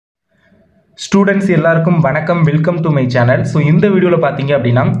Students எல்லாருக்கும் வணக்கம், welcome to my channel. So இந்த வீடியோவில் பார்த்தீங்க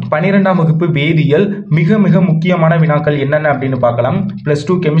அப்படின்னா 12ஆம் வகுப்பு வேதியியல் மிக மிக முக்கியமான வினாக்கள் என்னென்ன அப்படின்னு பார்க்கலாம்.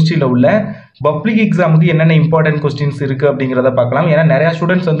 +2 கெமிஸ்ட்ரியில் உள்ள பப்ளிக் எக்ஸாமுக்கு என்னென்ன இம்பார்ட்டன்ட் கொஸ்டின்ஸ் இருக்குது அப்படிங்கிறத பார்க்கலாம். ஏன்னா நிறையா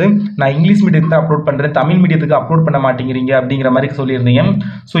ஸ்டூடெண்ட்ஸ் வந்து நான் இங்கிலீஷ் மீடியத்துக்கு அப்லோட் பண்ணுறேன், தமிழ் மீடியத்துக்கு அப்லோட் பண்ண மாட்டேங்கிறீங்க அப்படிங்கிற மாதிரி சொல்லியிருந்தீங்க.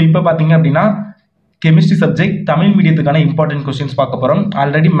 ஸோ இப்போ பார்த்தீங்க அப்படின்னா chemistry subject Tamil மீடியத்துக்கான important questions பார்க்க போகிறோம்.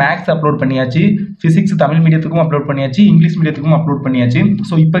 ஆல்ரெடி மேக்ஸ் அப்லோட் பண்ணியாச்சு, ஃபிசிக்ஸ் தமிழ் மீடியத்துக்கும் அப்லோட் பண்ணியாச்சு, இங்கிலீஷ் மீடியத்துக்கும் அப்லோட் பண்ணியாச்சு.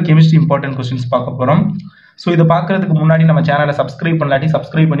 ஸோ இப்போ கெமிஸ்ட்ரி இம்பார்ட்டன்ட் கொஸ்டின்ஸ் பார்க்க போகிறோம். ஸோ இதை பார்க்கறதுக்கு முன்னாடி நம்ம சேனலை சப்ஸ்கிரைப் பண்ணலாட்டி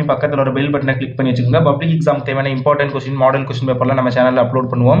சப்ஸ்கிரைப் பண்ணி பக்கத்தில் ஒரு பெல் பட்டனை கிளிக் பண்ணி வச்சுக்கோங்க. பப்ளிக் எக்ஸாம் தேவையான இம்பார்ட்டன்ட் கொஸ்டின், மாடல் கொஸ்டின் பேப்பர்லாம் நம்ம சேனலில்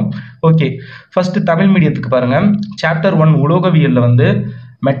அப்லோட் பண்ணுவோம். ஓகே, ஃபர்ஸ்ட் தமிழ் மீடியத்துக்கு பாருங்கள். சாப்டர் 1 உலோகவியலில் வந்து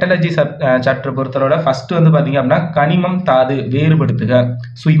மெட்டலர்ஜி சாப்டர் பொறுத்தவரை ஃபர்ஸ்ட் வந்து பார்த்தீங்க அப்படின்னா கனிமம் தாது வேறுபடுத்துக.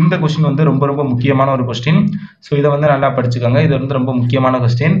 ஸோ இந்த கொஸ்டின் வந்து ரொம்ப ரொம்ப முக்கியமான ஒரு கொஸ்டின். ஸோ இதை வந்து நல்லா படிச்சுக்கோங்க, இது வந்து ரொம்ப முக்கியமான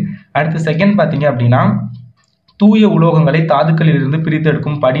கொஸ்டின். அடுத்து செகண்ட் பார்த்தீங்க அப்படின்னா தூய உலோகங்களை தாதுக்களில் இருந்து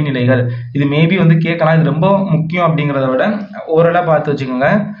பிரித்தெடுக்கும் படிநிலைகள். இது மேபி வந்து கேட்கலாம், இது ரொம்ப முக்கியம் அப்படிங்கிறத விட ஓரளவு பார்த்து வச்சுக்கோங்க.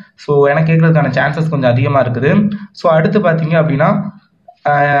 ஸோ எனக்கு கேட்கறதுக்கான சான்சஸ் கொஞ்சம் அதிகமாக இருக்குது. ஸோ அடுத்து பார்த்தீங்க அப்படின்னா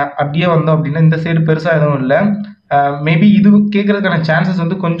அப்படியே வந்தோம் அப்படின்னா இந்த சைடு பெருசாக எதுவும் இல்லை. மேபி இது கேட்கறதுக்கான சான்சஸ்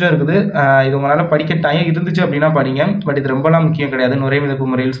வந்து கொஞ்சம் இருக்குது. இது உங்களால் படிக்க டைம் இருந்துச்சு அப்படின்னா படிங்க. பட் இது ரொம்பலாம் முக்கியம் கிடையாது. நுரைமிதப்பு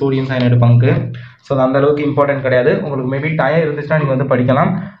முறையில் சோடியம் சயனைடு பங்கு. ஸோ அது அந்த அளவுக்கு இம்பார்ட்டன்ட் கிடையாது. உங்களுக்கு மேபி டைம் இருந்துச்சுன்னா நீங்கள் வந்து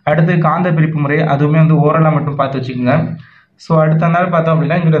படிக்கலாம். அடுத்து காந்த பிரிப்பு முறை, அதுவுமே வந்து ஓரலாக மட்டும் பார்த்து வச்சுக்கோங்க. ஸோ அடுத்த நாள் பார்த்தோம்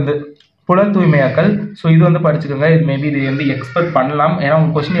அப்படின்னா இங்கே வந்து புலல் தூய்மையாக்கல். ஸோ இது வந்து படிச்சுக்கோங்க. இது மேபி இது வந்து எக்ஸ்பெக்ட் பண்ணலாம். ஏன்னா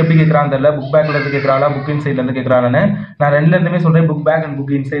உங்கள் கொஸ்டின் எப்படி கேட்குறான்னு தெரியல, புக் பேக்ல இருந்து கேட்குறாங்களா புக் இன் சைட்லேருந்து கேட்குறாங்கன்னு. நான் ரெண்டுலேருந்துமே சொல்கிறேன், புக் பேக் அண்ட்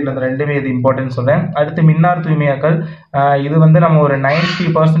புக் இன் சைட்ல அந்த ரெண்டுமே இது இம்பார்ட்டன்ட் சொல்கிறேன். அடுத்து மின்னார் தூய்மையாக்கல். இது வந்து நம்ம ஒரு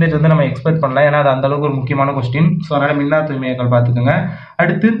 90% வந்து நம்ம எக்ஸ்பெக்ட் பண்ணலாம், ஏன்னா அது அந்த அளவுக்கு ஒரு முக்கியமான கொஸ்டின். ஸோ அதனால் மின்னார் தூய்மையாக்கல் பார்த்துக்கோங்க.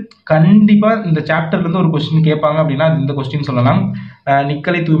 அடுத்து கண்டிப்பாக இந்த சாப்டர்லேருந்து ஒரு கொஸ்டின் கேட்பாங்க அப்படின்னா அது இந்த கொஸ்டின் சொல்லலாம்.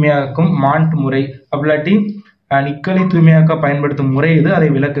 நிக்கலை தூய்மையாக்கும் மாண்ட் முறை, அப்படிலாட்டி நிக்கலை தூய்மையாக்க பயன்படுத்தும் முறை இது, அதை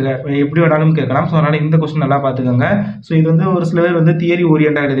விளக்குக. எப்படி வேணாலும் கேட்கலாம். ஸோ அதனால இந்த கொஸ்டின் நல்லா பார்த்துக்கோங்க. ஸோ இது வந்து ஒரு சில பேர் வந்து தியரி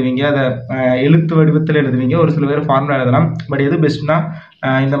ஓரியண்டாக எழுதுவீங்க, அதை எழுத்து வடிவத்தில் எழுதுவீங்க, ஒரு சில பேர் ஃபார்முலா எழுதலாம். பட் எது பெஸ்ட்னா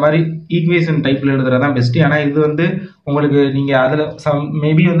இந்த மாதிரி ஈக்குவேஷன் டைப்பில் எழுதுறது தான் பெஸ்ட்டு. ஆனால் இது வந்து உங்களுக்கு நீங்கள் அதில்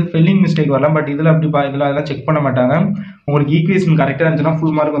மேபி வந்து ஸ்பெல்லிங் மிஸ்டேக் வரலாம். பட் இதில் அப்படி இதில் அதெல்லாம் செக் பண்ண மாட்டாங்க. உங்களுக்கு ஈக்குவேஷன் கரெக்டாக இருந்துச்சுன்னா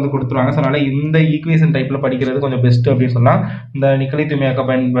ஃபுல் மார்க் வந்து கொடுத்துருவாங்க. ஸோ அதனால் இந்த ஈக்குவேஷன் டைப்பில் படிக்கிறது கொஞ்சம் பெஸ்ட்டு அப்படின்னு சொன்னால் இந்த நிக்கலை தூய்மையாக்க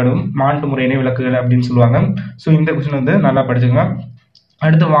பயன்படும் மாண்ட் முறையினை விளக்குகள் அப்படின்னு சொல்லுவாங்க. ஸோ இந்த கொஸ்டின் வந்து நல்லா படிச்சுக்கோங்க.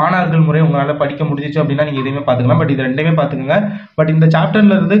 அடுத்து வானார்கள் முறை உங்களால் படிக்க முடிஞ்சிச்சு அப்படின்னா நீங்கள் எதுவுமே பார்த்துக்கலாம். பட் இது ரெண்டுமே பார்த்துக்கோங்க. பட் இந்த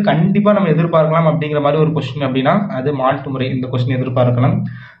சாப்டர்ல இருந்து கண்டிப்பாக நம்ம எதிர்பார்க்கலாம் அப்படிங்கிற மாதிரி ஒரு கொஸ்டின் அப்படின்னா அது மால்ட் முறை, இந்த கொஸ்டின் எதிர்பார்க்கலாம்.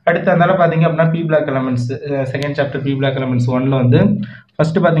 அடுத்து அதனால பார்த்தீங்க அப்படின்னா B black elements, second chapter B black elements 1ல வந்து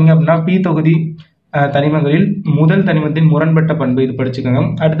ஃபர்ஸ்ட் பார்த்தீங்க அப்படின்னா பி தொகுதி தனிமங்களில் முதல் தனிமத்தின் முரண்பட்ட பண்பு, இது படிச்சுக்கோங்க.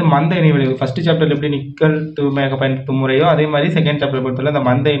 அடுத்து மந்த இணை விளைவு, ஃபர்ஸ்ட் சாப்டர்ல எப்படி நிக்கல் தூய்மையாக பயன்படுத்தும் முறையோ அதே மாதிரி செகண்ட் சாப்டர் பொறுத்தவரை இந்த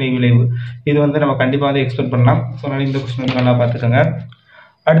மந்த இணை விளைவு இது வந்து நம்ம கண்டிப்பாக வந்து எக்ஸ்பெக்ட் பண்ணலாம். ஸோ அதனால இந்த கொஸ்டின் வந்து நல்லா பார்த்துக்கோங்க.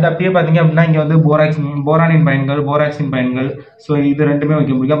 அடுத்து அப்படியே பார்த்தீங்க அப்படின்னா இங்கே வந்து போரானின் பயன்கள், போராக்சின் பயன்கள். ஸோ இது ரெண்டுமே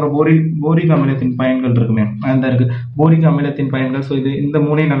வைக்க முடியும். அப்புறம் போரிக் அமிலத்தின் பயன்கள் இருக்குமே, அந்த இருக்கு போரிக் அமிலத்தின் பயன்கள். ஸோ இது இந்த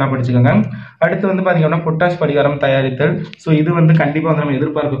மூணையும் நல்லா படிச்சுக்கோங்க. அடுத்து வந்து பார்த்தீங்க அப்படின்னா பொட்டாஷ் படிகாரம் தயாரித்தல். ஸோ இது வந்து கண்டிப்பாக வந்து நம்ம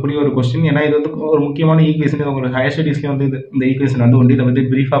எதிர்பார்க்கக்கூடிய ஒரு கொஸ்டின். ஏன்னா இது வந்து ஒரு முக்கியமான ஈக்குவேஷன். இது உங்களுக்கு ஹையர் ஸ்டடீஸ்லேயே வந்து இந்த ஈக்குவேஷன் வந்து ஒன்று இதை வந்து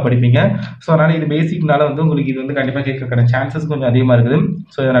பிரீஃபாக படிப்பீங்க. ஸோ அதனால் இது பேசிக்னால வந்து உங்களுக்கு இது வந்து கண்டிப்பாக கேட்கறதுக்கான சான்சஸ் கொஞ்சம் அதிகமாக இருக்குது.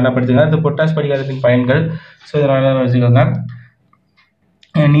 ஸோ இதை நல்லா படிச்சுக்கோங்க. அடுத்து பொட்டாஷ் படிகாரத்தின் பயன்கள். ஸோ இதை நல்லா வச்சுக்கோங்க.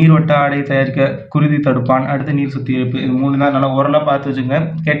 நீர்வட்ட ஆடை தயாரிக்க குருதி தடுப்பான், அடுத்து நீர் சுத்திகரிப்பு. இது 3 தான் நல்லா ஓரளவு பார்த்து வச்சுக்கோங்க.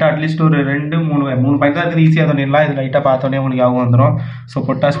 கேட்டால் அட்லீஸ்ட் ஒரு 2-3 பயன்கள் ஈஸியாக தோணிடலாம். இது லைட்டாக பார்த்தோன்னே உங்களுக்கு ஞாபகம் வந்துடும். ஸோ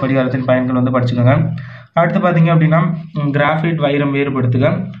பொட்டாஷ் படிகாரத்தின் பயன்கள் வந்து படிச்சுக்கோங்க. அடுத்து பார்த்தீங்க அப்படின்னா கிராஃபைட் வைரம் வேறுபடுத்துக.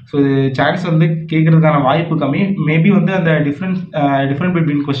 ஸோ இது சான்ஸ் வந்து கேட்கறதுக்கான வாய்ப்பு கம்மி. மேபி வந்து அந்த டிஃப்ரெண்ட்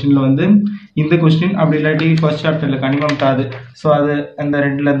பிட்வீன் கொஸ்டினில் வந்து இந்த கொஸ்டின் அப்படி இல்லாட்டி ஃபர்ஸ்ட் சாப்டரில் கனிமம் தாது. ஸோ அது அந்த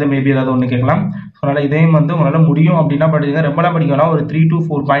ரெண்டுலேருந்து மேபி ஏதாவது ஒன்று கேட்கலாம். ஸோ அதனால் இதையும் வந்து உங்களால் முடியும் அப்படின்னா படிச்சுங்க. ரொம்பலாம் படிக்கலாம், ஒரு 3 to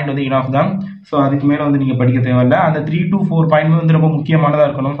 4 பாயிண்ட் வந்து இனாஃப் தான். ஸோ அதுக்கு மேலே வந்து நீங்கள் படிக்க தேவையில்லை. அந்த 3 to 4 பாயிண்ட் வந்து ரொம்ப முக்கியமானதாக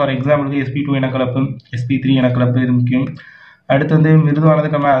இருக்கணும். ஃபார் எக்ஸாம்பிளுக்கு SP2 இனக்கலப்பு, SP3 இனக்கலப்பு, இது முக்கியம். அடுத்து வந்து மிருதுவானது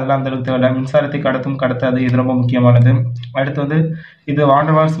கம்மியாக, அதெல்லாம் அந்த அளவுக்கு தேவையில்லை. மின்சாரத்தை கடத்தாது, இது ரொம்ப முக்கியமானது. அடுத்து வந்து இது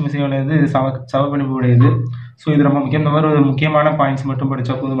வாண்டர்வால்ஸ் மிசையானது சவப்பிணைப்பு உடையது. ஸோ இது ரொம்ப முக்கியம். இந்த மாதிரி ஒரு முக்கியமான பாயிண்ட்ஸ் மட்டும்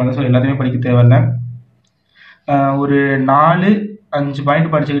படித்தா போதுமான. ஸோ எல்லாத்தையுமே படிக்க தேவையில்லை. ஒரு 4-5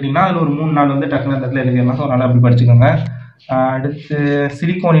 பாயிண்ட் படிச்சுக்கிட்டிங்கன்னா அதில் ஒரு 3-4 வந்து டக்குனு அந்த இடத்துல எழுதிடலாம். ஸோ அதனால் அப்படி படிச்சுக்கோங்க. அடுத்து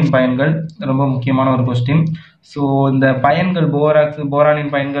சிலிக்கோனின் பயன்கள் ரொம்ப முக்கியமான ஒரு கொஸ்டின். ஸோ இந்த பயன்கள்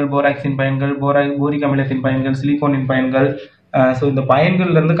போரானின் பயன்கள், போராக்சின் பயன்கள், போரிக் அமிலத்தின் பயன்கள், சிலிக்கோனின் பயன்கள். ஸோ இந்த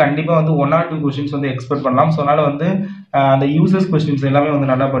பயன்கள்லேருந்து கண்டிப்பாக வந்து 1 or 2 கொஸ்டின்ஸ் வந்து எக்ஸ்பெக்ட் பண்ணலாம். ஸோ அதனால் வந்து அந்த யூசஸ் கொஸ்டின்ஸ் எல்லாமே வந்து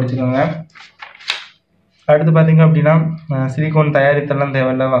நல்லா படிச்சுக்கோங்க. அடுத்து பார்த்தீங்க அப்படின்னா சிலிக்கோன் தயாரித்தெல்லாம்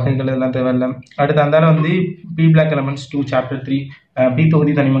தேவையில்லை, வகைகள் இதெல்லாம் தேவையில்லை. அடுத்து அந்தால வந்து B black elements 2 chapter 3 B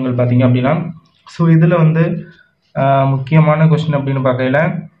தொகுதி தனிமங்கள் பார்த்தீங்க அப்படின்னா ஸோ இதில் வந்து முக்கியமான கொஸ்டின் அப்படின்னு பார்க்கையில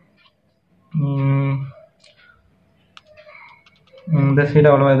இந்த சைடு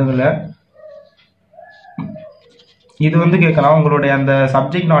அவ்வளோவா எதுவும் இல்லை. இது வந்து கேட்கலாம் உங்களுடைய அந்த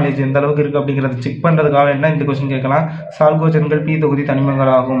சப்ஜெக்ட் நாலேஜ் எந்த அளவுக்கு இருக்குது அப்படிங்கிறத செக் பண்ணுறதுக்காக என்ன இந்த கொஸ்டின் கேட்கலாம். சால்கோஜன்கள் பி தொகுதி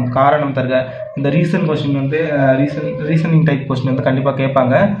தனிமங்கள் ஆகும், காரணம் தருக. இந்த ரீசன் கொஸ்டின் வந்து ரீசனிங் டைப் கொஸ்டின் வந்து கண்டிப்பாக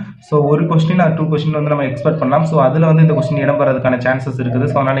கேட்பாங்க. ஸோ ஒரு கொஸ்டின் அது 2 கொஸ்டின் வந்து நம்ம எக்ஸ்பெக்ட் பண்ணலாம். ஸோ அதில் வந்து இந்த கொஸ்டின் இடம் பெறதுக்கான சான்சஸ் இருக்குது.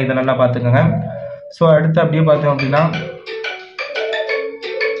 ஸோ அதனால் இதை நல்லா பார்த்துக்கோங்க. ஸோ அடுத்து அப்படியே பார்த்தோம் அப்படின்னா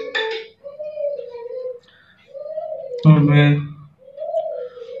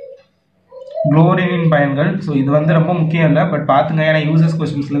குளோரினின் பயன்கள். ஸோ இது வந்து ரொம்ப முக்கியம் இல்லை, பட் பார்த்துங்க. ஏன்னா யூசஸ்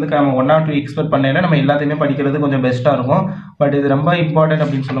கொஸ்டின்ஸ்லேருந்து நம்ம 1 or 2 எக்ஸ்பெக்ட் பண்ணல, நம்ம எல்லாத்தையுமே படிக்கிறது கொஞ்சம் பெஸ்ட்டாக இருக்கும். பட் இது ரொம்ப இம்பார்ட்டன்ட்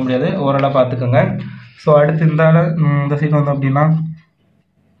அப்படின்னு சொல்ல முடியாது, ஓரளவு பார்த்துக்கோங்க. ஸோ அடுத்து இந்த சைடு வந்து அப்படின்னா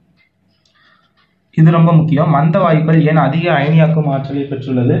இது ரொம்ப முக்கியம். மந்த வாயுக்கள் ஏன் அதிக அயனியாக்கும் ஆற்றலை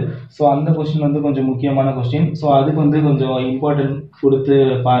பெற்றுள்ளது. ஸோ அந்த கொஸ்டின் வந்து கொஞ்சம் முக்கியமான கொஸ்டின். ஸோ அதுக்கு வந்து கொஞ்சம் இம்பார்ட்டன்ட் கொடுத்து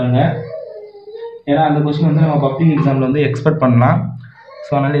பாருங்கள். ஏன்னா அந்த கொஸ்டின் வந்து நம்ம பப்ளிக் எக்ஸாமில் வந்து எக்ஸ்பெக்ட் பண்ணலாம்.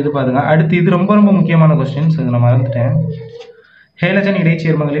 ஸோ அதனால் இது பார்த்துங்க. அடுத்து இது ரொம்ப ரொம்ப முக்கியமான கொஸ்டின். ஸோ இதை நான் மறந்துட்டேன். ஹேலஜன்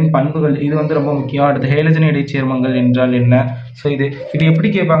இடைச்சேர்மங்களின் பண்புகள், இது வந்து ரொம்ப முக்கியம். அடுத்து ஹேலஜன் இடைச்சேர்மங்கள் என்றால் என்ன. ஸோ இது எப்படி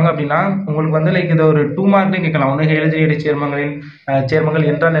கேட்பாங்க அப்படின்னா உங்களுக்கு வந்து லைக் இதை ஒரு 2 மார்க்லேயும் கேட்கலாம். ஒன்று ஹேலஜன் இடைச்சேர்மங்களின் சேர்மங்கள்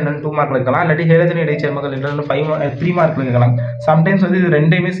என்றால் என்னன்னு 2 மார்க்கில் இருக்கலாம். இல்லாட்டி ஹேலஜன் இடைச்சேர்மங்கள் என்றால் 3 மார்க்கில் கேட்கலாம். சம்டைம்ஸ் வந்து இது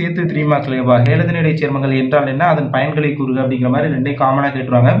ரெண்டையுமே சேர்த்து 3 மார்க்கில் கேட்பாங்க. ஹேலஜன் இடைச்சேர்மங்கள் என்றால் என்ன, அதன் பயன்களை கூறுக அப்படிங்கிற மாதிரி ரெண்டையும் காமனாக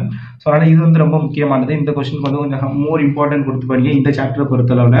கேட்டுருவாங்க. ஸோ அதனால் இது வந்து ரொம்ப முக்கியமானது. இந்த கொஸ்டினுக்கு வந்து கொஞ்சம் மோர் இம்பார்ட்டன்ட் கொடுத்து படிங்க இந்த சாப்டரை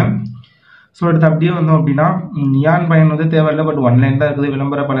பொறுத்தளவில். ஸோ அடுத்து அப்படியே வந்தோம் அப்படின்னா நியான் பயன் வந்து தேவையில்லை, பட் 1 லைன் தான் இருக்குது.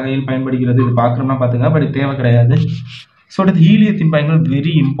 விளம்பர பலகையில் பயன்படுகிறது, இது பார்க்குறோம்னா பார்த்துங்க, பட் தேவை கிடையாது. ஸோ அடுத்து ஹீலியத்தின் பயன்கள்,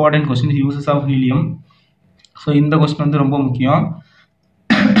 very important question, uses of helium. So இந்த கொஸ்டின் வந்து ரொம்ப முக்கியம்.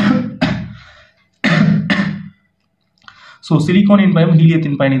 ஸோ சிலிக்கானின் பயன்,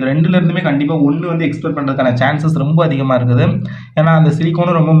 ஹீலியத்தின் பயன், இது ரெண்டுலேருந்துமே கண்டிப்பாக ஒன்று வந்து எக்ஸ்பெக்ட் பண்ணுறதுக்கான சான்சஸ் ரொம்ப அதிகமாக இருக்குது. ஏன்னா அந்த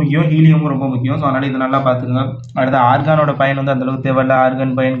சிலிக்கானும் ரொம்ப முக்கியம், ஹீலியமும் ரொம்ப முக்கியம். ஸோ அதனால் இது நல்லா பார்த்துக்கோங்க. அடுத்து ஆர்கானோட பயன் வந்து அந்தளவுக்கு தேவையில்லை.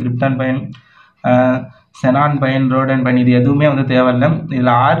 ஆர்கான் பயன், கிரிப்டான் பயன், செனான் பயன், ரோடன் பயன், இது எதுவுமே வந்து தேவையில்லை.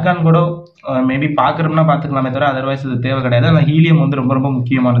 இதில் ஆர்கான் கூட மேபி பார்க்குறோம்னா பார்த்துக்கலாமே தவிர அதர்வைஸ் இது தேவை கிடையாது. ஆனால் ஹீலியம் வந்து ரொம்ப ரொம்ப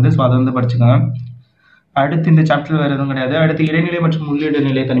முக்கியமானது. ஸோ அதை வந்து படிச்சுக்கோங்க. அடுத்து இந்த சாப்டர் வேறு எதுவும் கிடையாது. அடுத்து இடைநிலை மற்றும்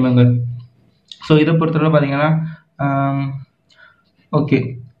உள்ளிடைநிலை தனிமங்கள். ஸோ இதை பொறுத்தவரை பார்த்தீங்கன்னா ஓகே,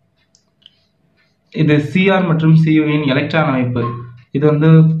 இது சிஆர் மற்றும் சியூவின் எலக்ட்ரான் அமைப்பு, இது வந்து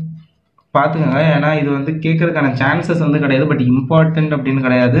பார்த்துக்கோங்க. ஏன்னா இது வந்து கேட்கறதுக்கான சான்சஸ் வந்து கிடையாது, பட் இம்பார்ட்டன்ட் அப்படின்னு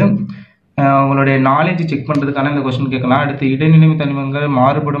கிடையாது. உங்களுடைய நாலேஜ் செக் பண்ணுறதுக்கான இந்த கொஸ்டின் கேட்கலாம். அடுத்து இடைநிலை தனிமங்கள்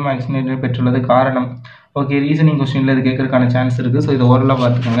மாறுபடும் ஆக்சிஜனை பெற்றுள்ளது, காரணம். ஓகே, ரீசனிங் கொஸ்டினில் இது கேட்கறதுக்கான சான்ஸ் இருக்குது. ஸோ இது ஓரளவு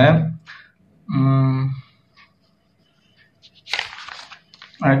பார்த்துக்கோங்க.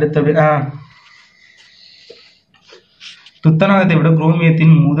 அடுத்தபடி துத்தநாகத்தை விட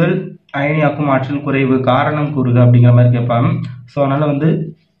குரோமியத்தின் முதல் அயனியாக்கும் ஆற்றல் குறைவு, காரணம் கூறுக அப்படிங்கிற மாதிரி கேட்பாங்க. ஸோ அதனால் வந்து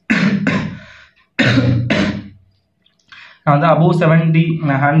நான் வந்து அபோவ் 70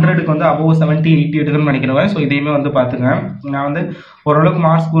 100க்கு வந்து அபோவ் 70 80 எடுக்கணும்னு நினைக்கிறவன். ஸோ இதையுமே வந்து பார்த்துங்க. நான் வந்து ஓரளவுக்கு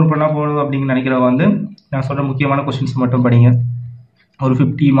மார்க் ஸ்கோர் பண்ணால் போதும் அப்படின்னு நினைக்கிறவங்க வந்து நான் சொல்கிற முக்கியமான கொஸ்டின்ஸ் மட்டும் படிங்க. ஒரு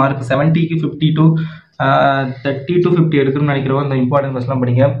 50 மார்க் 70க்கு 50 to 30 to 50 எடுக்கணும்னு நினைக்கிறவங்க இந்த இம்பார்ட்டன்ட் கொஸ்டின்லாம்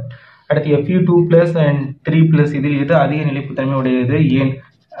படிங்க. அடுத்து Fu2+ and 3+, இதில் இது அதிக நிலைப்புத்தன்மை உடையது,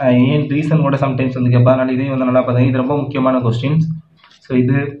 ஏன் ரீசன் கூட சம்டைம்ஸ் வந்து கேட்பா. அதனால் இதையும் வந்து நல்லா பார்த்துங்க. இது ரொம்ப முக்கியமான கொஸ்டின்ஸ். ஸோ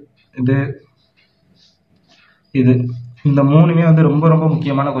இது இந்த 3மே வந்து ரொம்ப ரொம்ப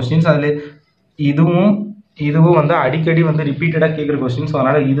முக்கியமான கொஸ்டின்ஸ். அதில் இதுவும் வந்து அடிக்கடி வந்து ரிப்பீட்டடாக கேட்குற கொஸ்டின்ஸ்.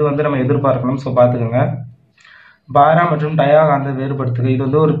 அதனால் இது வந்து நம்ம எதிர்பார்க்கலாம். ஸோ பார்த்துக்கோங்க. பாரா மற்றும் டயாகாந்த வேறுபடுத்துக, இது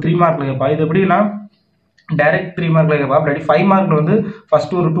வந்து ஒரு 3 மார்க்கில் கேட்பா. இது எப்படின்னா டைரக்ட் 3 மார்க்கில் கேட்பா. அப்படி 5 மார்க்கில் வந்து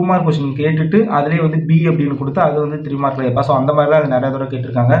ஃபஸ்ட்டு ஒரு 2 மார்க் கொஸ்டின் கேட்டுட்டு அதிலே வந்து பி அப்படின்னு கொடுத்து அது வந்து 3 மார்க்கில் கேட்பா. ஸோ அந்த மாதிரி தான் அது நிறைய தடவை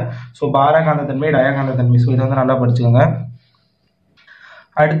கேட்டிருக்காங்க. ஸோ பாரா காந்த தன்மை, டயாகாந்த தன்மை, ஸோ இதை வந்து நல்லா படிச்சுக்கோங்க.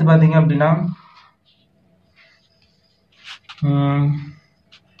 அடுத்து பார்த்தீங்க அப்படின்னா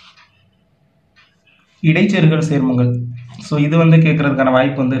இடைச்சேறுகள் சேர்மங்கள். ஸோ இது வந்து கேட்கறதுக்கான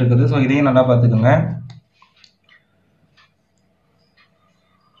வாய்ப்பு வந்து இருக்குது. ஸோ இதையும் நல்லா பார்த்துக்கோங்க.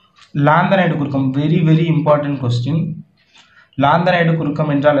 லாந்தனைடு குறுக்கம், very very important question. Lanthanide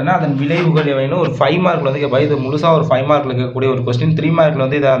குறுக்கம் என்றால் என்ன, அதன் விளைவுகள் எவைன்னு ஒரு 5 மார்க்கில் வந்து கேட்பா. இது முழுசாக ஒரு 5 மார்க்கில் கேட்கக்கூடிய ஒரு கொஸ்டின். 3 மார்க்கில்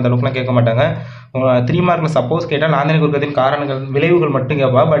வந்து இதை அந்த அளவுக்குலாம் கேட்க மாட்டாங்க. 3 மார்க்கில் சப்போஸ் கேட்டால் லாந்தனைடு குறுக்கத்தின் காரணங்கள், விளைவுகள் மட்டும்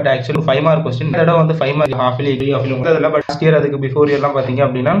கேட்பா. But actually 5 mark question. இந்த தடவை வந்து 5 mark half yearly but last year அதுக்கு பிஃபோர் இயர்லாம் பார்த்தீங்க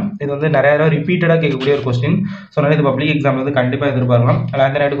அப்படின்னா இது வந்து நிறைய தடவை ரிப்பீட்டடாக கேட்கக்கூடிய ஒரு கொஸ்டின். ஸோ அதனால் இது பப்ளிக் எக்ஸாம் வந்து கண்டிப்பாக எதிர்பார்க்கலாம்.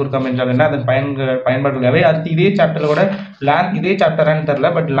 லாந்தனைடு குறுக்கம் என்றால் என்ன, அதன் பயன்பாடுகள் எவை. அடுத்து இதே சாப்டரில் கூட இதே சாப்டரான்னு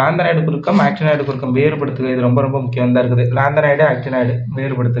தெரியல, பட் லாந்தனைடு குறுக்கம், ஆக்டினைடு குறுக்கம் வேறுபடுத்துக, இது ரொம்ப ரொம்ப முக்கியம் தான் இருக்குது. Lanthanide, actinide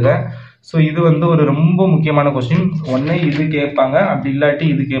வேறுபடுத்துக. ஸோ இது வந்து ஒரு ரொம்ப முக்கியமான கொஸ்டின். ஒன்று இது கேட்பாங்க, அப்படி இல்லாட்டி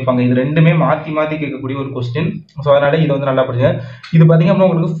இது கேட்பாங்க. இது ரெண்டுமே மாற்றி மாற்றி கேட்கக்கூடிய ஒரு கொஸ்டின். ஸோ அதனால இது வந்து நல்லா படிங்க. இது பார்த்தீங்க அப்படின்னா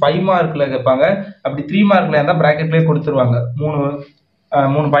உங்களுக்கு 5 மார்க்கில் கேட்பாங்க. அப்படி 3 மார்க்கில் இருந்தால் ப்ராக்கெட்லேயே கொடுத்துருவாங்க.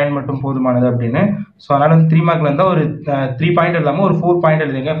 3 பாயிண்ட் மட்டும் போதுமானது அப்படின்னு. ஸோ அதனால வந்து 3 மார்க்கில் இருந்தால் ஒரு 3 பாயிண்ட் இல்லாமல் ஒரு 4 பாயிண்ட்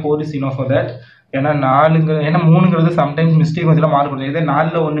எழுதுங்க. 4 is enough for that. ஏன்னா 3ங்கிறது சம்டைம்ஸ் மிஸ்டேக் வந்து மார்க் போடுறது. இதே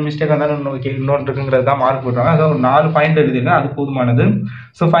 4ல் 1 மிஸ்டேக் இருந்தாலும் இன்னொன்று இருக்குங்கிறது தான் மார்க் போடுறாங்க. அதாவது ஒரு 4 பாயிண்ட் எழுதிருங்க, அது போதுமானது.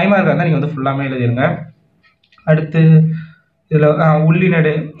 ஸோ 5 மார்க் இருந்தால் நீங்கள் வந்து ஃபுல்லாமே எழுதிருங்க. அடுத்து இதில்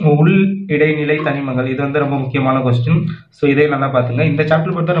உள் இடைநிலை தனிமங்கள், இது வந்து ரொம்ப முக்கியமான கொஸ்டின். ஸோ இதே நல்லா பார்த்துங்க. இந்த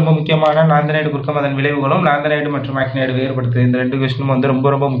சாப்டர் பொறுத்த ரொம்ப முக்கியமான லாந்தனைடு குறுக்கம் அதன் விளைவுகளும் லாந்தனைடு மற்றும் ஆக்டினைடு வேறுபடுத்து, இந்த 2 கொஸ்டினும் வந்து ரொம்ப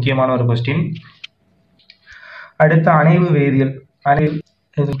ரொம்ப முக்கியமான ஒரு கொஸ்டின். அடுத்து அணைவு வேதியியல்.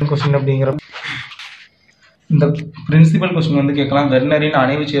 கொஸ்டின் அப்படிங்கிற இந்த பிரின்சிபல் கொஸ்டின் வந்து கேட்கலாம். வெர்னரின்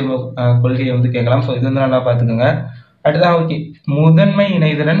அணைவு சேர்வு கொள்கையை வந்து கேட்கலாம். ஸோ இது வந்து நல்லா பார்த்துக்கோங்க. அடுத்ததான் ஓகே, முதன்மை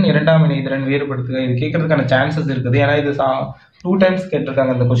இணைதிறன் இரண்டாம் இணைதிறன் வேறுபடுத்துக, இது கேட்கறதுக்கான சான்சஸ் இருக்குது. ஏன்னா இது 2 டைம்ஸ்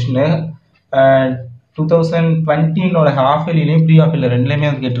கேட்டிருக்காங்க இந்த கொஸ்டின். 2020 ஹாஃப் இயர்லையும் ப்ரீ ஹாஃப் இயர்ல ரெண்டுலேயுமே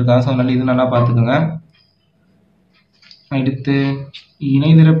வந்து கேட்டிருக்காங்க. ஸோ அதனால இது நல்லா பார்த்துக்கோங்க. அடுத்து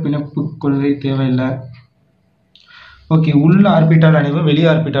இணைதிற பிணைப்பு கொள்கை தேவையில்லை. ஓகே, உள்ள ஆர்பிட்டால் அணைவு வெளி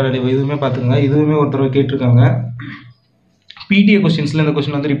ஆர்பிட்டால் அணைவு இதுவுமே பார்த்துக்கோங்க. இதுவுமே ஒரு தடவை கேட்டிருக்காங்க. பிடிஏ கொஸ்டின்ஸில் இந்த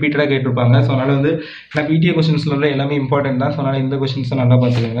கொஸ்டின் வந்து ரிப்பீட்டடாக கேட்டிருப்பாங்க. ஸோ அதனால் வந்து நான் பிடிஏ கொஸ்டின்ஸில் உள்ள எல்லாமே இம்பார்ட்டன்ட் தான். ஸோ அதனால் இந்த கொஸ்டின்ஸை நல்லா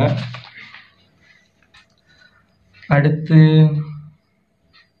பார்த்துக்கோங்க. அடுத்து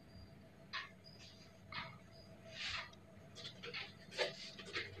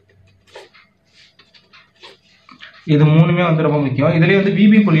இது 3மே வந்து ரொம்ப முக்கியம். இதுலேயே வந்து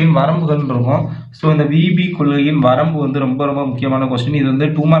விபி கொள்கையின் வரம்புகள் இருக்கும். ஸோ இந்த விபி கொள்கையின் வரம்பு வந்து ரொம்ப ரொம்ப முக்கியமான கொஸ்டின். இது வந்து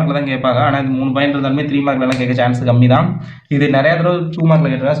 2 மார்க்கில் தான் கேட்பாங்க. ஆனால் இது 3 பாயிண்ட் இருந்தாலுமே 3 மார்க்லாம் கேட்க சான்ஸ் கம்மி தான். இது நிறைய தடவை 2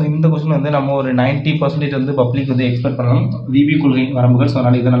 மார்க்கில் கேட்டுருக்காங்க. ஸோ இந்த கொஸ்டின் வந்து நம்ம ஒரு 90% வந்து பப்ளிக் வந்து எக்ஸ்பெக்ட் பண்ணலாம், விபி கொள்கையின் வரம்புகள். ஸோ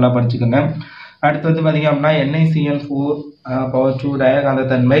அதனால் இதை நல்லா படிச்சுக்கோங்க. அடுத்து வந்து பார்த்தீங்க அப்படின்னா NiCN4 டயகாந்த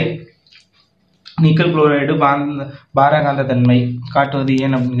தன்மை, நிக்கல் குளோரைடு பாரகாந்த தன்மை காட்டுவது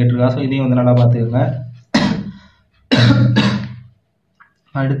ஏன் அப்படின்னு கேட்டிருக்காங்க. ஸோ இதையும் வந்து நல்லா பார்த்துக்கோங்க.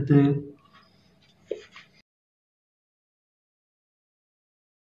 அடுத்து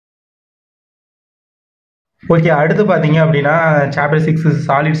ஓகே, அடுத்து பார்த்தீங்க அப்படின்னா சாப்டர் 6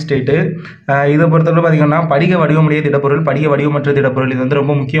 சாலிட் ஸ்டேட்டு. இதை பொறுத்தவரை பார்த்தீங்கன்னா படிக வடிவமுடைய திடப்பொருள், படிக வடிவமற்ற திடப்பொருள், இது வந்து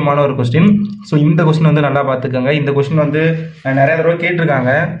ரொம்ப முக்கியமான ஒரு கொஸ்டின். ஸோ இந்த கொஸ்டின் வந்து நல்லா பார்த்துக்கோங்க. இந்த கொஸ்டின் வந்து நிறைய தடவை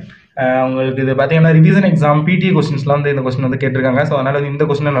கேட்டிருக்காங்க. உங்களுக்கு இது பார்த்தீங்கன்னா ரிவிஷன் எக்ஸாம் பிடிஏ கொஸ்டின்ஸ்லாம் வந்து இந்த கொஸ்டின் வந்து கேட்டிருக்காங்க. ஸோ அதனால் இந்த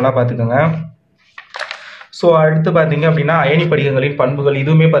கொஸ்டினை நல்லா பார்த்துக்கோங்க. ஸோ அடுத்து பார்த்தீங்க அப்படின்னா அயனி படிகங்களின் பண்புகள்,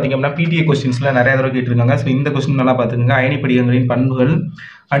 இதுவுமே பார்த்தீங்க அப்படின்னா பிடிஏ கொஸ்டின்ஸில் நிறைய தடவை கேட்டிருக்காங்க. ஸோ இந்த கொஸ்டின் நல்லா பார்த்துக்கோங்க, அயனி படிகங்களின் பண்புகள்.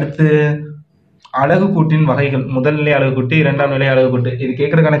 அடுத்து அலகு கூட்டின் வகைகள், முதல் நிலை அலகு கூட்டு, 2ஆம் நிலை அலகு கூட்டு, இது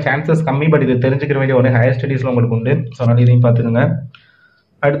கேட்கறதுக்கான சான்சஸ் கம்மி. பட் இது தெரிஞ்சுக்கிற வேண்டிய ஒரு ஹையர் ஸ்டடீஸ்ல உங்களுக்கு உண்டு. ஸோ அதனால இதையும் பார்த்துக்கோங்க.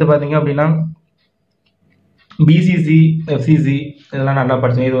 அடுத்து பார்த்தீங்க அப்படின்னா பிசிசி எஃப்சிசி இதெல்லாம் நல்லா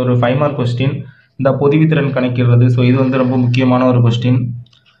படிச்சுங்க. இது ஒரு 5 மார்க் கொஸ்டின். இந்த பொதுவித்திறன் கணக்கிடுறது, ஸோ இது வந்து ரொம்ப முக்கியமான ஒரு கொஸ்டின்.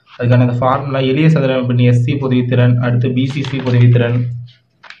 அதுக்கான இந்த ஃபார்முலா எளிய சதுர எஸ்சி பொதுவித்திறன், அடுத்து பிசிசி பொதுவித்திறன்,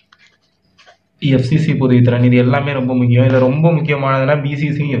 எஃப்சிசி பொதுவித்திறன், இது எல்லாமே ரொம்ப முக்கியம். இதில் ரொம்ப முக்கியமானதுன்னா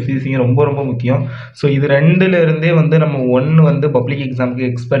பிசிசியும் எஃப்சிசியும் ரொம்ப ரொம்ப முக்கியம். ஸோ இது 2ல இருந்தே வந்து நம்ம 1 வந்து பப்ளிக் எக்ஸாமுக்கு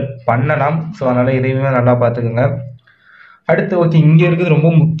எக்ஸ்பெக்ட் பண்ணலாம். ஸோ அதனால் இதையுமே நல்லா பார்த்துக்கோங்க. அடுத்து ஓகே, இங்கே இருக்குது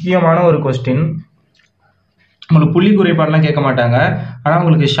ரொம்ப முக்கியமான ஒரு கொஸ்டின். உங்களுக்கு புள்ளி குறைபாடுலாம் கேட்க மாட்டாங்க. ஆனால்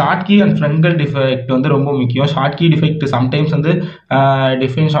உங்களுக்கு ஷார்ட் கீ அண்ட் ஃப்ரங்கல் டிஃபெக்ட் வந்து ரொம்ப முக்கியம். ஷார்ட் கீ டிஃபெக்ட் சம்டைம்ஸ் வந்து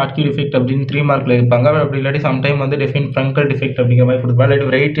டிஃபைன் ஷார்ட் கீ டிஃபெக்ட் அப்படின்னு 3 மார்க்கில் இருப்பாங்க. அப்படி இல்லாட்டி சம்டைம் வந்து டிஃபைன் ஃப்ரங்கல் டிஃபெக்ட் அப்படிங்கிற மாதிரி கொடுப்பாங்க.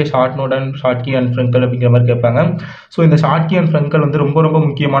 இல்லாட்டி right short note and short key and ஃப்ரங்கல் அப்படிங்கிற மாதிரி கேட்பாங்க. ஸோ இந்த ஷார்ட் கீ அண்ட் ஃப்ரங்கல் வந்து ரொம்ப ரொம்ப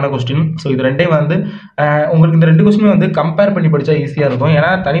முக்கியமான கொஸ்டின். ஸோ இது ரெண்டையும் வந்து உங்களுக்கு இந்த 2 கொஸ்டினுமே வந்து கம்பேர் பண்ணி படித்தா ஈஸியாக இருக்கும்.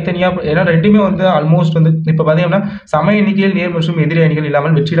 ஏன்னா தனித்தனியாக, ஏன்னா ரெண்டுமே வந்து ஆல்மோஸ்ட் வந்து இப்போ பார்த்தீங்கன்னா சம எண்ணிக்கையில் நேர் மற்றும் எதிர் அணிகள்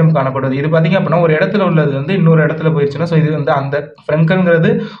இல்லாமல் வெற்றிடம் காணப்படுவது. இது பார்த்தீங்க அப்படின்னா ஒரு இடத்துல உள்ளது வந்து இன்னொரு இடத்துல போயிடுச்சுன்னா, ஸோ இது வந்து அந்த ஃப்ரெங்கல்ங்கிறது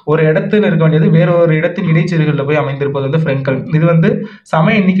ஒரு இடத்துல இருக்க வேண்டியது வேற ஒரு இடத்தின் இடைச்செருகளில் போய் அமைந்திருப்பது வந்து ஃப்ரெங்கல். இது வந்து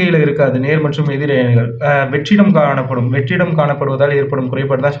சம எண்ணிக்கையில் இருக்காது, நேர் மற்றும் எதிர் அணிகள். வெற்றிடம் காணப்படுவதால் ஏற்படும்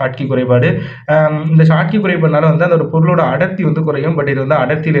குறைபாடு தான் ஷார்ட் கீ குறைபாடு. இந்த ஷார்ட் கீ குறைபாடுனால வந்து அந்த ஒரு பொருளோட அடர்த்தி வந்து குறையும். பட் இது வந்து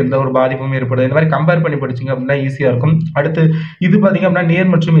அடர்த்தியில் எந்த ஒரு பாதிப்பும் ஏற்படுது. இந்த மாதிரி கம்பேர் பண்ணி படிச்சிங்க அப்படின்னா ஈஸியாக இருக்கும். அடுத்து இது பார்த்தீங்க அப்படின்னா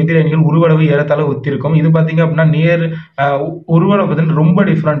நேர் மற்றும் எதிர் அணிகள் உருவளவு ஏறத்தாழ ஒத்திருக்கும். இது பார்த்தீங்க அப்படின்னா நேர் உருவளவு ரொம்ப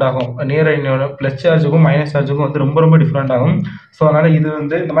டிஃப்ரெண்ட் ஆகும். நேர் அணியோட ப்ளஸ் சார்ஜுக்கும் மைனஸ் சார்ஜுக்கும் வந்து ரொம்ப ரொம்ப டிஃப்ரெண்ட் ஆகும். ஸோ அதனால இது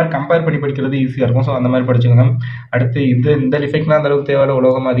வந்து இந்த மாதிரி கம்பேர் பண்ணி படிக்கிறது ஈஸியாக இருக்கும். ஸோ அந்த மாதிரி படிச்சுக்கோங்க. அடுத்து இந்த டிஃபெக்ட்லாம் அந்த அளவுக்கு தேவையில்ல.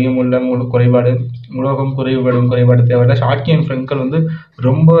 உலோகம் அதிகம் உள்ள குறைபாடு, உலோகம் குறைபாடு தேவையில்லை. ஷார்ட் கீ அண்ட் ஃப்ரெங்கல் வந்து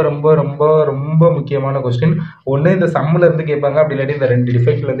ரொம்ப ரொம்ப ரொம்ப ரொம்ப முக்கியமான கொஸ்டின். ஒன்று இந்த சம்மில் இருந்து கேட்பாங்க, அப்படி இல்லாட்டி இந்த 2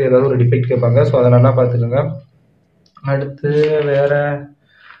 டிஃபெக்ட்லேருந்து ஏதாவது ஒரு டிஃபெக்ட் கேட்பாங்க. ஸோ அதை நல்லா பார்த்துக்கோங்க. அடுத்து வேற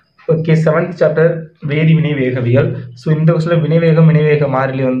ஓகே, 7th சாப்டர் வேதி வினை வேகவியல். ஸோ இந்த கொஸ்டினில் வினைவேக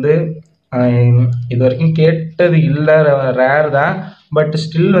மாறிலி வந்து இது வரைக்கும் கேட்டது இல்லை, ரேர் தான். பட்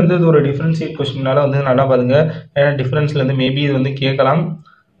ஸ்டில் வந்து இது ஒரு டிஃப்ரென்ஷியேட் கொஸ்டின்னால வந்து நல்லா பாருங்க. ஏன்னா டிஃப்ரென்ஸ்லேருந்து மேபி இது வந்து கேட்கலாம்.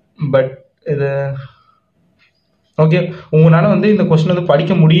 பட் இது ஓகே, உங்களால் வந்து இந்த கொஸ்டின் வந்து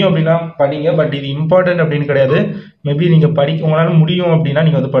படிக்க முடியும் அப்படின்னா படிங்க. பட் இது இம்பார்ட்டன்ட் அப்படின்னு கிடையாது. மேபி நீங்கள் உங்களால் முடியும் அப்படின்னா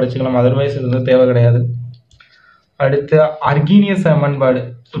நீங்கள் வந்து படிச்சுக்கலாம். அதர்வைஸ் இது வந்து தேவை கிடையாது. அடுத்து அர்கீனியஸ் சமன்பாடு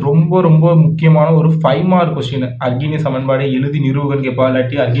ரொம்ப ரொம்ப முக்கியமான ஒரு 5 மார்க் கொஸ்டின். அர்கீனியஸ் சமன்பாடை எழுதி நிறுவுகன்னு கேட்பா,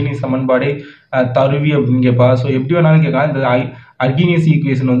 இல்லாட்டி அர்கீனியஸ் சமன்பாடை தருவி அப்படின்னு கேட்பா. ஸோ எப்படி வேணாலும் கேட்கலாம். இந்த அர்கீனியஸ்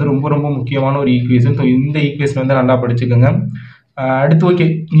ஈக்குவேஷன் வந்து ரொம்ப ரொம்ப முக்கியமான ஒரு ஈக்குவேஷன். ஸோ இந்த ஈக்குவேஷன் வந்து நல்லா படிச்சுக்கோங்க. அடுத்து ஓகே,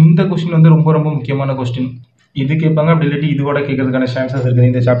 இந்த கொஸ்டின் வந்து ரொம்ப ரொம்ப முக்கியமான கொஸ்டின். இது கேட்பாங்க, அப்படி இல்லாட்டி இது கூட கேட்கறதுக்கான சான்சஸ் இருக்குது.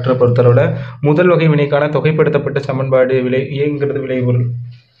 இந்த சாப்டரை பொறுத்தளவில் முதல் வகை வினைக்கான தொகைப்படுத்தப்பட்ட சமன்பாடு விலை ஏங்கிறது விளைபொருள்.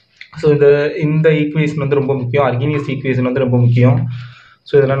 ஸோ இந்த ஈக்குவேஷன் வந்து ரொம்ப முக்கியம். அர்கீனியஸ் ஈக்குவேஷன் வந்து ரொம்ப முக்கியம்.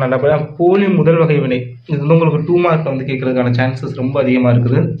 ஸோ இதெல்லாம் நல்லா போலி முதல் வகை வினை இது வந்து உங்களுக்கு 2 மார்க்கில் வந்து கேட்கறதுக்கான சான்சஸ் ரொம்ப அதிகமாக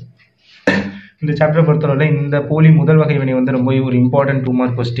இருக்குது. இந்த சாப்டரை பொறுத்தளவில் இந்த போலி முதல் வகை வினை வந்து ரொம்ப ஒரு இம்பார்ட்டன்ட் 2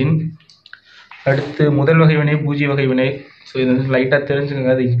 மார்க் கொஸ்டின். அடுத்து முதல் வகை வினை, பூஜ்ய வகை வினை. ஸோ இது வந்து லைட்டாக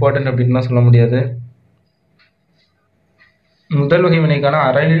தெரிஞ்சுக்கோங்க, அது இம்பார்ட்டன்ட் அப்படின்னு தான் சொல்ல முடியாது. முதல் வகை வினைக்கான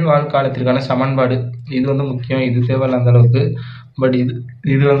அரைவாழ் காலத்திற்கான சமன்பாடு இது வந்து முக்கியம். இது தேவையில்ல அந்த அளவுக்கு. பட்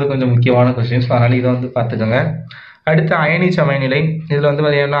இது வந்து கொஞ்சம் முக்கியமான கொஸ்டின்ஸ். அதனால் இதை வந்து பார்த்துக்கோங்க. அடுத்து அயனி சமநிலை. இதில் வந்து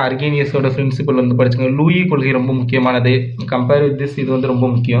பார்த்தீங்கன்னா அர்கீனியஸோட பிரின்சிபல் வந்து படிச்சுக்கோங்க. லூயி கொள்கை ரொம்ப முக்கியமானது. கம்பேர் வித் திஸ் இது வந்து ரொம்ப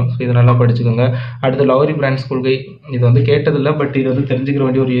முக்கியம். ஸோ இது நல்லா படிச்சுக்கோங்க. அடுத்து லௌரி பிரான்ஸ் கொள்கை இது வந்து கேட்டதில்லை, பட் இது வந்து தெரிஞ்சுக்கிற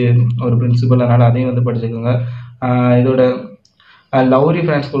வேண்டிய ஒரு பிரின்சிபல். அதனால் அதையும் வந்து படிச்சுக்கோங்க. இதோட லௌரி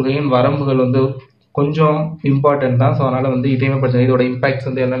பிரான்ஸ் கொள்கையின் வரம்புகள் வந்து கொஞ்சம் இம்பார்ட்டன்ட் தான். ஸோ அதனால் வந்து இதையுமே படிச்சுங்க. இதோட இம்பாக்ட்ஸ்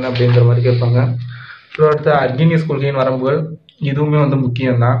வந்து என்னென்ன அப்படிங்கிற மாதிரி கேட்பாங்க. ஸோ அடுத்து அர்கீனியஸ் கொள்கையின் வரம்புகள் இதுவுமே வந்து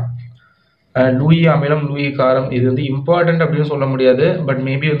முக்கியம்தான். லூயி அமிலம், லூயி காரம் இது வந்து இம்பார்ட்டன்ட் அப்படின்னு சொல்ல முடியாது, பட்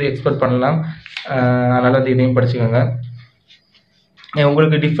மேபி வந்து எக்ஸ்பெக்ட் பண்ணலாம். அதனால் வந்து இதையும் படிச்சுக்கோங்க.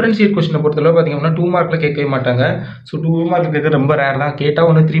 உங்களுக்கு டிஃபரன்ஷியேட் கொஸ்டினை பொறுத்தளவு பார்த்தீங்கன்னா 2 மார்க்கில் கேட்கவே மாட்டாங்க. ஸோ 2 மார்க் கேட்க ரொம்ப ரேர் தான். கேட்டால்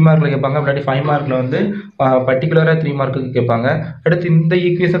ஒன்று 3 மார்க்கில் கேட்பாங்க, இல்லாட்டி 5 மார்க்கில் வந்து பர்டிகுலராக 3 மார்க்குக்கு கேட்பாங்க. அடுத்து இந்த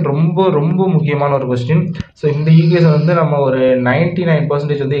ஈக்குவேஷன் ரொம்ப ரொம்ப முக்கியமான ஒரு கொஸ்டின். ஸோ இந்த ஈக்குவேஷன் வந்து நம்ம ஒரு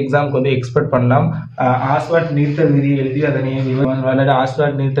 99% வந்து எக்ஸாமுக்கு வந்து எக்ஸ்பெக்ட் பண்ணலாம். ஆஸ்வாட் நீர்த்தல் விதியை எழுதி அதனை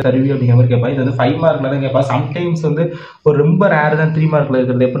ஆஸ்வாட் நீர்த்தல் கருவி அப்படிங்கிற மாதிரி கேட்பாங்க. இது வந்து 5 மார்க்கில் தான் கேட்பாங்க. சம்டைம்ஸ் வந்து ஒரு ரொம்ப ரேர் தான் 3 மார்க்கில்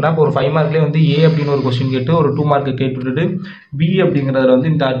இருக்கிறது. எப்படின்னா இப்போ ஒரு 5 மார்க்லேயே வந்து ஏ அப்படின்னு ஒரு கொஸ்டின் கேட்டு ஒரு 2 மார்க்கு கேட்டுவிட்டு பி அப்படிங்கிறதுல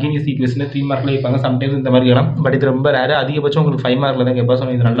வந்து இந்த அர்கீனியஸ் ஈக்குவேஷன் 3 மார்க்கில் கேட்பாங்க. சம்டைம்ஸ் இந்த மாதிரி கேட்கலாம், பட் இது ரொம்ப ரேர். அதிகபட்சம் உங்களுக்கு 5 மார்க்கில் தான் கேட்பாங்க.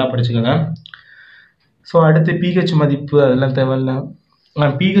 ஸோ இது நல்லா படிச்சுக்கோங்க. ஸோ அடுத்து பிஹெச் மதிப்பு அதெல்லாம் தேவையில்லை.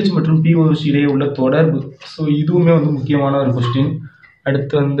 பிஹெச் மற்றும் பிஓசி இடையே உள்ள தொடர்பு. ஸோ இதுவுமே வந்து முக்கியமான ஒரு கொஸ்டின்.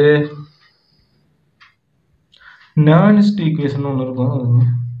 அடுத்து வந்து நேர்னிஸ்ட் ஈக்குவேஷன் ஒன்று இருக்கும்,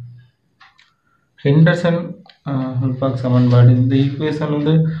 ஹெண்டர்சன் ஹல்பாக் சமன்பாடு. இந்த ஈக்குவேஷன்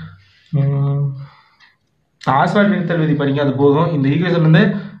வந்து ஆஸ்வால்ட் நீர்த்தல் விதி படிங்க, அது போதும். இந்த ஈக்குவேஷன் வந்து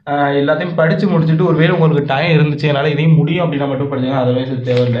எல்லாத்தையும் படித்து முடிச்சுட்டு ஒருவேளை உங்களுக்கு டைம் இருந்துச்சு என்னால் இதையும் முடியும் அப்படின்னா மட்டும் படிச்சுங்க, அதர்வைஸ் இது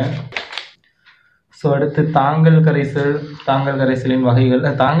தேவையில்லை. ஸோ அடுத்து தாங்கல் கரைசலின் வகைகள்.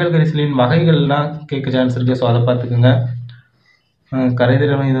 தாங்கல் கரைசலின் வகைகள்லாம் கேட்க சான்ஸ் இருக்குது. ஸோ அதை பார்த்துக்குங்க.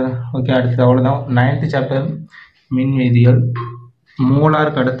 கரைதிறன் இது ஓகே. அடுத்து அவ்வளோதான். 9th சாப்டர் மின் வேதியியல்.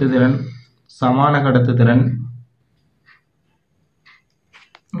 மோலார் கடத்துதிறன், சமான கடத்துதிறன்.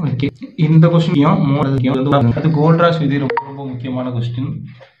 ஓகே, இந்த கொஸ்டின் அது கோல்ட்ராஸ் விதி ரொம்ப ரொம்ப முக்கியமான கொஸ்டின்.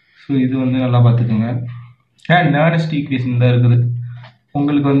 ஸோ இது வந்து நல்லா பார்த்துக்கோங்க. நேர்னிஸ்ட் ஈக்குவேஷன் தான் இருக்குது.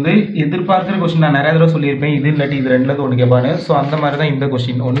 உங்களுக்கு வந்து எதிர்பார்க்குற கொஸ்டின் நான் நிறைய தடவை சொல்லியிருப்பேன், இது இல்லாட்டி இது ரெண்டுலேருந்து ஒன்று கேட்பானு. ஸோ அந்த மாதிரி தான் இந்த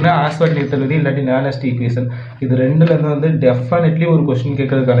கொஸ்டின். ஒன்று ஆஸ்வால்ட் நீர்த்தல் விதி, இல்லாட்டி நேர்னிஸ்ட் ஈக்குவேஷன். இது ரெண்டுலேருந்து வந்து டெஃபினெட்லி ஒரு கொஸ்டின்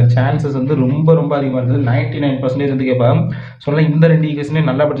கேட்கறதுக்கான சான்சஸ் வந்து ரொம்ப ரொம்ப அதிகமாக இருக்குது. 99% வந்து கேட்பாங்க. சொன்னால் இந்த 2 ஈக்குவேஷனே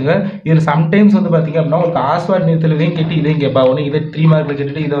நல்லா படிச்சுங்க. இதில் சம்டைம்ஸ் வந்து பார்த்தீங்க அப்படின்னா உங்களுக்கு ஆஸ்வால்ட் நீர்த்தல் விதியும் கேட்டு இதையும் கேட்பா. ஒன்று இதை 3 மார்க்கில்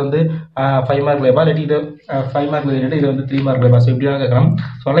கேட்டுட்டு இதை வந்து 5 மார்க்கில் கேட்பா, இல்லாட்டி இதை 5 மார்க்கில் கேட்டுட்டு இதை வந்து 3 மார்க்கில் கேட்பா. ஸோ இப்படிலாம் கேட்கலாம்.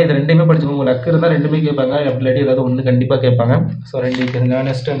 சொன்னால் இது ரெண்டுமே படிச்சுக்கோங்க. உங்களுக்கு லக்கு இருந்தால் ரெண்டுமே கேட்பாங்க, அப்படி இல்லாட்டி ஏதாவது ஒன்று கண்டிப்பாக கேட்பாங்க. ஸோ 2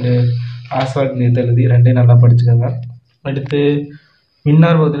 நேர்னிஸ்ட் அண்ட் ஆஸ்வால்ட் நீர்த்தல் விதி ரெண்டையும் நல்லா படிச்சுக்கோங்க. அடுத்து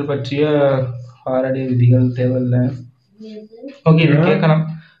மின்னார்வதல் பற்றிய ஃபாரடே விதிகள் தேவையில்லை. ஓகே, இது கேட்கலாம்.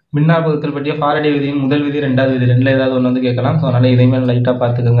 மின்னார்வதல் பற்றிய ஃபாரடே விதியின் முதல் விதி, 2வது விதி ரெண்டில் ஏதாவது ஒன்று வந்து கேட்கலாம். ஸோ அதனால் இதையுமே லைட்டாக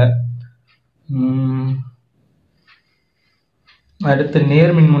பார்த்துக்கோங்க. அடுத்து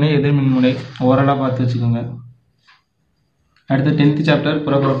நேர்மின்முனை, எதிர்மின்முனை ஓரலாக பார்த்து வச்சுக்கோங்க. அடுத்து 10th சாப்டர்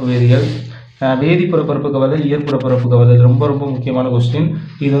புறப்பரப்பு வேதியியல். வேதிப்புற பரப்பு கவர்தல், இயற்புற பரப்பு கவர்தல் ரொம்ப ரொம்ப முக்கியமான கொஸ்டின்.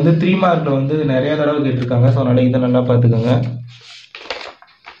 இது வந்து 3 மார்க்கில் வந்து நிறைய தடவை கேட்டிருக்காங்க. ஸோ அதனால் இதை நல்லா பார்த்துக்கோங்க.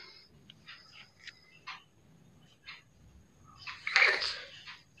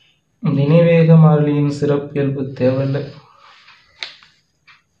 நினைவேக மாறிலியின் சிறப்பியல்பு தேவையில்லை.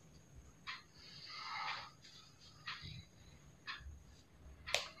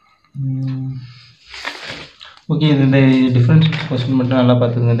 ஓகே, இது இந்த டிஃபரன்ஷியல் கொஸ்டின் மட்டும் நல்லா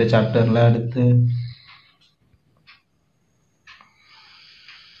பார்த்துக்கோங்க இந்த சாப்டரில். அடுத்து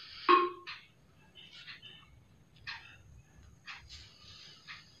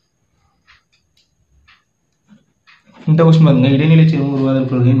இந்த கொஸ்டின் பாருங்க, இடைநிலை சீர்மம்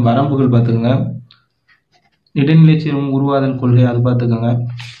உருவாதல் கொள்கையின் வரம்புகள் பார்த்துக்கோங்க. இடைநிலை சீர்மம் உருவாதல் கொள்கை அது பார்த்துக்கோங்க.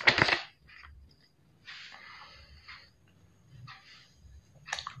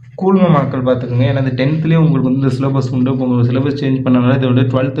 கூழ்மமாக்கல் பார்த்துக்கோங்க. ஏன்னா இந்த 10th உங்களுக்கு வந்து சிலபஸ் உண்டு. இப்போ உங்களுக்கு சிலபஸ் சேஞ்ச் பண்ணனால இது வந்து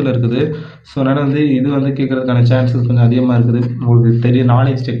 12th இருக்குது. ஸோ அதனால் வந்து இது வந்து கேட்கறதுக்கான சான்சஸ் கொஞ்சம் அதிகமாக இருக்குது. உங்களுக்கு தெரிய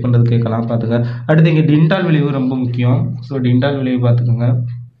நாலேஜ் செக் பண்ணுறது கேட்கலாம், பார்த்துங்க. அடுத்து இங்கே டிண்டால் விளைவு ரொம்ப முக்கியம். ஸோ டிண்டால் விளைவு பார்த்துக்கோங்க.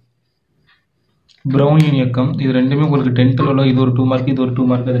 ப்ரௌனியின் இயக்கம் இது ரெண்டுமே உங்களுக்கு 10th உள்ள, இது ஒரு 2 மார்க், இது ஒரு 2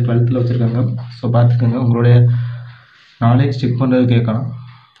 மார்க், அது 12th வச்சுருக்காங்க. ஸோ பார்த்துக்கோங்க, உங்களுடைய நாலேஜ் செக் பண்ணுறது கேட்கலாம்.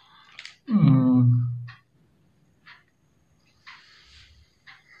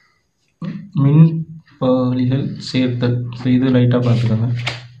 மின்பகுளிகள் சேர்த்தல், ஸோ இது லைட்டாக பார்த்துக்கோங்க.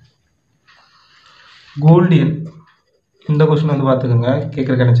 கோல்டியன் இந்த கொஸ்டின் வந்து பார்த்துக்கோங்க,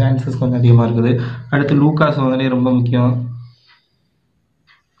 கேட்குறதுக்கான சான்சஸ் கொஞ்சம் அதிகமாக இருக்குது. அடுத்து லூக்கா சோதனை ரொம்ப முக்கியம்.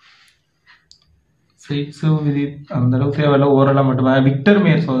 சைட்ஸோ விதி அந்த அளவுக்கு தேவையில்ல, ஓரளவு மட்டுமே. விக்டர்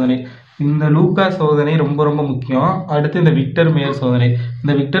மேயர் சோதனை, இந்த லூக்கா சோதனை ரொம்ப ரொம்ப முக்கியம். அடுத்து இந்த விக்டர் மேயர் சோதனை,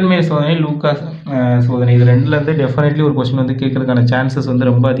 இந்த விக்டர் மேயர் சோதனை, லூக்கா சோதனை, இது ரெண்டுலேருந்து டெஃபினெட்லி ஒரு கொஸ்டின் வந்து கேட்கறதுக்கான சான்சஸ் வந்து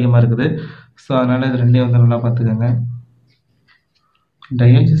ரொம்ப அதிகமாக இருக்குது. ஸோ அதனால் இது ரெண்டையும் வந்து நல்லா பார்த்துக்கோங்க.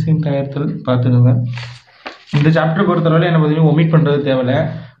 டயஜசின் தயாரித்தல் பார்த்துக்கோங்க. இந்த சாப்டர் பொறுத்தவரை என்ன பார்த்தீங்கன்னா ஒமிட் பண்ணுறது தேவையில்லை.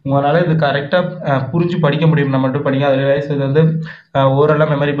 உங்களால் இது கரெக்டாக புரிஞ்சு படிக்க முடியும்னா மட்டும் படிங்க. அதர்வைஸ் இது வந்து ஓரளவு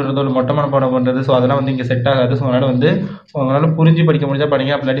மெமரி பண்ணுறதோ இல்லை மொட்டை மனப்பாடம் பண்ணுறது, ஸோ அதெல்லாம் வந்து இங்கே செட் ஆகாது. ஸோ அதனால் வந்து உங்களால் புரிஞ்சு படிக்க முடிஞ்சால்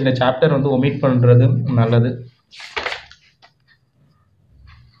படிங்க. அப்படி இந்த சாப்டர் வந்து ஒமிட் பண்ணுறது நல்லது.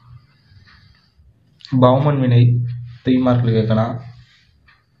 பவுமன் வினை 3 மார்க்கில் கேட்கலாம்.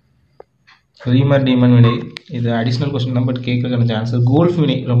 ரீமர் டீமன் வினை இது அடிஷ்னல் கொஸ்டின் தான், பட் கேட்கறதுக்கான சான்சஸ். கோல்ஃப்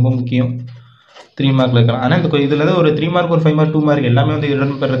வினை ரொம்ப முக்கியம், 3 மார்க்கில் இருக்கலாம். ஆனால் இந்த இதில் தான் ஒரு 3 மார்க், ஒரு 5 மார்க், 2 மார்க் எல்லாமே வந்து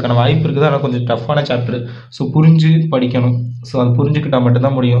இடம் பெறதுக்கான வாய்ப்பு இருக்குது. ஆனால் கொஞ்சம் டஃப்பான சாப்டர். ஸோ புரிஞ்சு படிக்கணும். ஸோ அது புரிஞ்சுக்கிட்டால்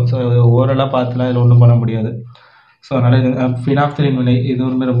மட்டும்தான் முடியும். ஸோ ஓரளவு பார்த்துலாம் இதில் ஒன்றும் பண்ண முடியாது. ஸோ அதனால் இது ஃபினாப்தலின் வினை இது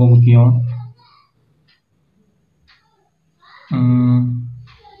ஒன்றுமே ரொம்ப முக்கியம்.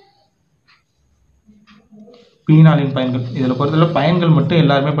 பீனாலின் பயன்கள், இதில் பொறுத்தவரை பயன்கள் மட்டும்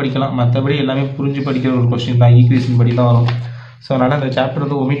எல்லாருமே படிக்கலாம். மற்றபடி எல்லாமே புரிஞ்சு படிக்கிற ஒரு கொஸ்டின் தான், ஈக்குவேஷன் படி தான் வரும். ஸோ அதனால் அந்த சாப்டர்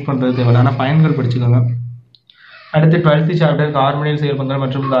வந்து ஒமிட் பண்ணுறது தேவையில்லை. ஆனால் பயன்கள் படிச்சுக்கோங்க. அடுத்து 12th சாப்டர் கார்பனில் சேர்மங்கள்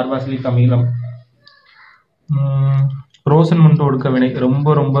மற்றும் கார்பாக்சிலிக் அமிலம். ரோசன்மண்ட் ஒடுக்க வினை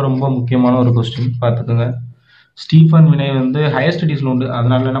ரொம்ப ரொம்ப ரொம்ப முக்கியமான ஒரு கொஸ்டின், பார்த்துக்கோங்க. ஸ்டீஃபன் வினை வந்து ஹையர் ஸ்டடீஸில் உண்டு,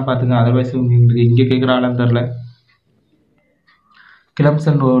 அதனால என்ன பார்த்துக்கோங்க. அதர்வைஸ் இங்கே கேட்குற ஆளும் தெரில.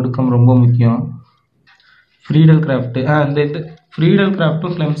 கிளம்சன் ஒடுக்கம் ரொம்ப முக்கியம். ஃப்ரீடல் கிராஃப்ட், இந்த ஃப்ரீடல்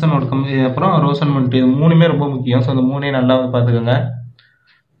கிராஃப்ட்டும் கிளம்சன் ஒடுக்கம், அப்புறம் ரோசன்மண்ட், இது 3மே ரொம்ப முக்கியம். ஸோ அந்த 3ஐயும் நல்லா பார்த்துக்கோங்க.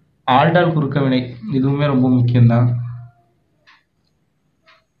 ஆல்டால் குறுக்க வினை இதுவுமே ரொம்ப முக்கியம்தான்.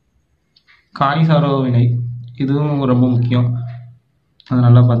 கானிசாரோ வினை இதுவும் ரொம்ப முக்கியம், அது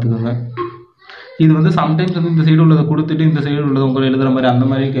நல்லா பார்த்துக்கோங்க. இது வந்து சம்டைம்ஸ் வந்து இந்த சைடு உள்ளதை கொடுத்துட்டு இந்த சைடு உள்ளதை உங்களை எழுதுகிற மாதிரி அந்த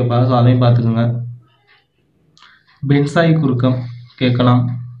மாதிரி கேட்பாங்க. ஸோ அதையும் பார்த்துக்கோங்க. பென்சாய் குறுக்கம் கேட்கலாம்.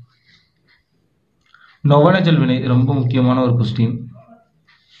 நொவனஜல் வினை ரொம்ப முக்கியமான ஒரு கொஸ்டின்.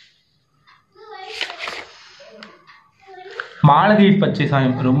 மாலகைட் பச்சை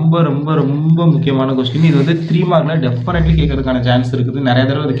சாயம் ரொம்ப ரொம்ப ரொம்ப முக்கியமான கொஸ்டின். இது வந்து 3 மார்க்கில் டெஃபினெட்லி கேட்கறதுக்கான சான்ஸ் இருக்குது. நிறைய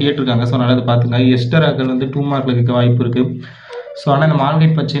தடவை அது கேட்டிருக்காங்க. ஸோ நல்லா பார்த்துங்க. எஸ்டராக்கள் வந்து 2 மார்க்கில் கேட்க வாய்ப்பு இருக்குது. ஸோ ஆனால் இந்த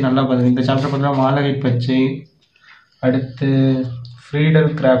மாலகைட் பச்சை நல்லா பார்த்துங்க. இந்த சாப்டர் பார்த்தீங்கன்னா மாலகைட் பச்சை, அடுத்து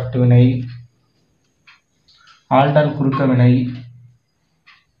ஃப்ரீடல் கிராஃப்ட் வினை, ஆல்டால் குறுக்க வினை,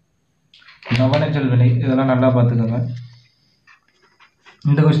 நவனஜல் வினை, இதெல்லாம் நல்லா பார்த்துக்கோங்க.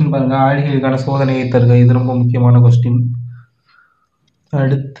 இந்த கொஸ்டின் பாருங்க, ஆழிகளுக்கான சோதனையை தருக, இது ரொம்ப முக்கியமான கொஸ்டின்.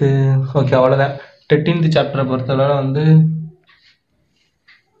 அடுத்து ஓகே, அவ்வளோதான். 13th சாப்டரை பொறுத்தவரை வந்து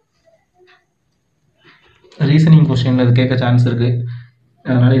ரீசனிங் கொஸ்டின் அது கேட்க சான்ஸ் இருக்கு.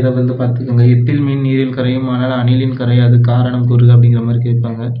 அதனால இதை வந்து பார்த்துக்கோங்க. எத்தில் மீன் நீரில் கரையும், ஆனால் அணிலின் கரையாது, காரணம் கூறுக அப்படிங்கிற மாதிரி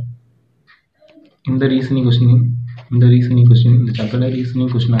கேட்பாங்க. இந்த ரீசனிங் கொஸ்டின் இந்த சாப்டரில்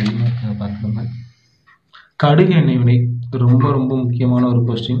ரீசனிங் கொஸ்டின் அதிகமாக பார்த்துக்கோங்க. கடுகு எண்ணெய் வினை ரொம்ப ரொம்ப முக்கியமான ஒரு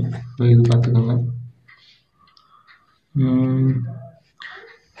கொஸ்டின், இது பார்த்துக்கோங்க.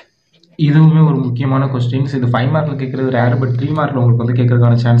 இதுவுமே ஒரு முக்கியமான கொஸ்டின்ஸ். இது 5 மார்க்கில் கேட்குறது ரேர், பட் 3 மார்க்கில் உங்களுக்கு வந்து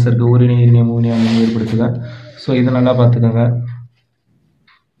கேட்கறதுக்கான சான்ஸ் இருக்குது. ஒரு இணைய மூணு ஏற்படுத்துங்க. ஸோ இதை நல்லா பார்த்துக்கோங்க.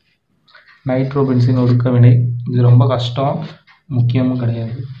 நைட்ரோபென்சின் ஒடுக்க வினை இது ரொம்ப கஷ்டம், முக்கியமும்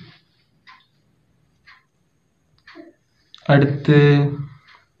கிடையாது. அடுத்து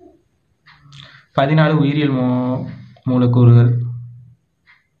 14 உயிரியல் மூலக்கூறுகள்.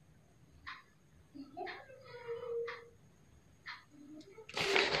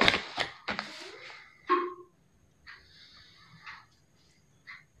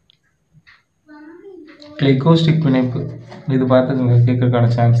 கிளைகோஸ்டிக் பிணைப்பு இது பார்த்துக்கோங்க, கேட்கறதுக்கான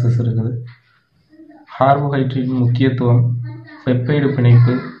சான்சஸ் இருக்குது. கார்போஹைட்ரேட் முக்கியத்துவம், பெப்டைடு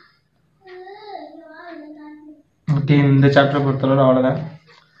பிணைப்பு. ஓகே, இந்த சாப்டரை பொறுத்தளவு அவ்வளோதான்.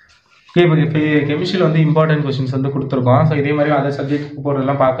 ஓகே, இப்போ கெமிஸ்ட்ரியில் வந்து இம்பார்ட்டன்ட் கொஸ்டின்ஸ் வந்து கொடுத்துருக்கோம். ஸோ இதே மாதிரி அதர் சப்ஜெக்ட்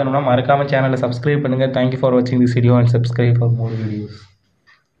போகிறதெல்லாம் பார்க்கணும்னா மறக்காமல் சேனலை சப்ஸ்கிரைப் பண்ணுங்கள். தேங்க்யூ ஃபார் வாட்சிங் this video and subscribe for more videos.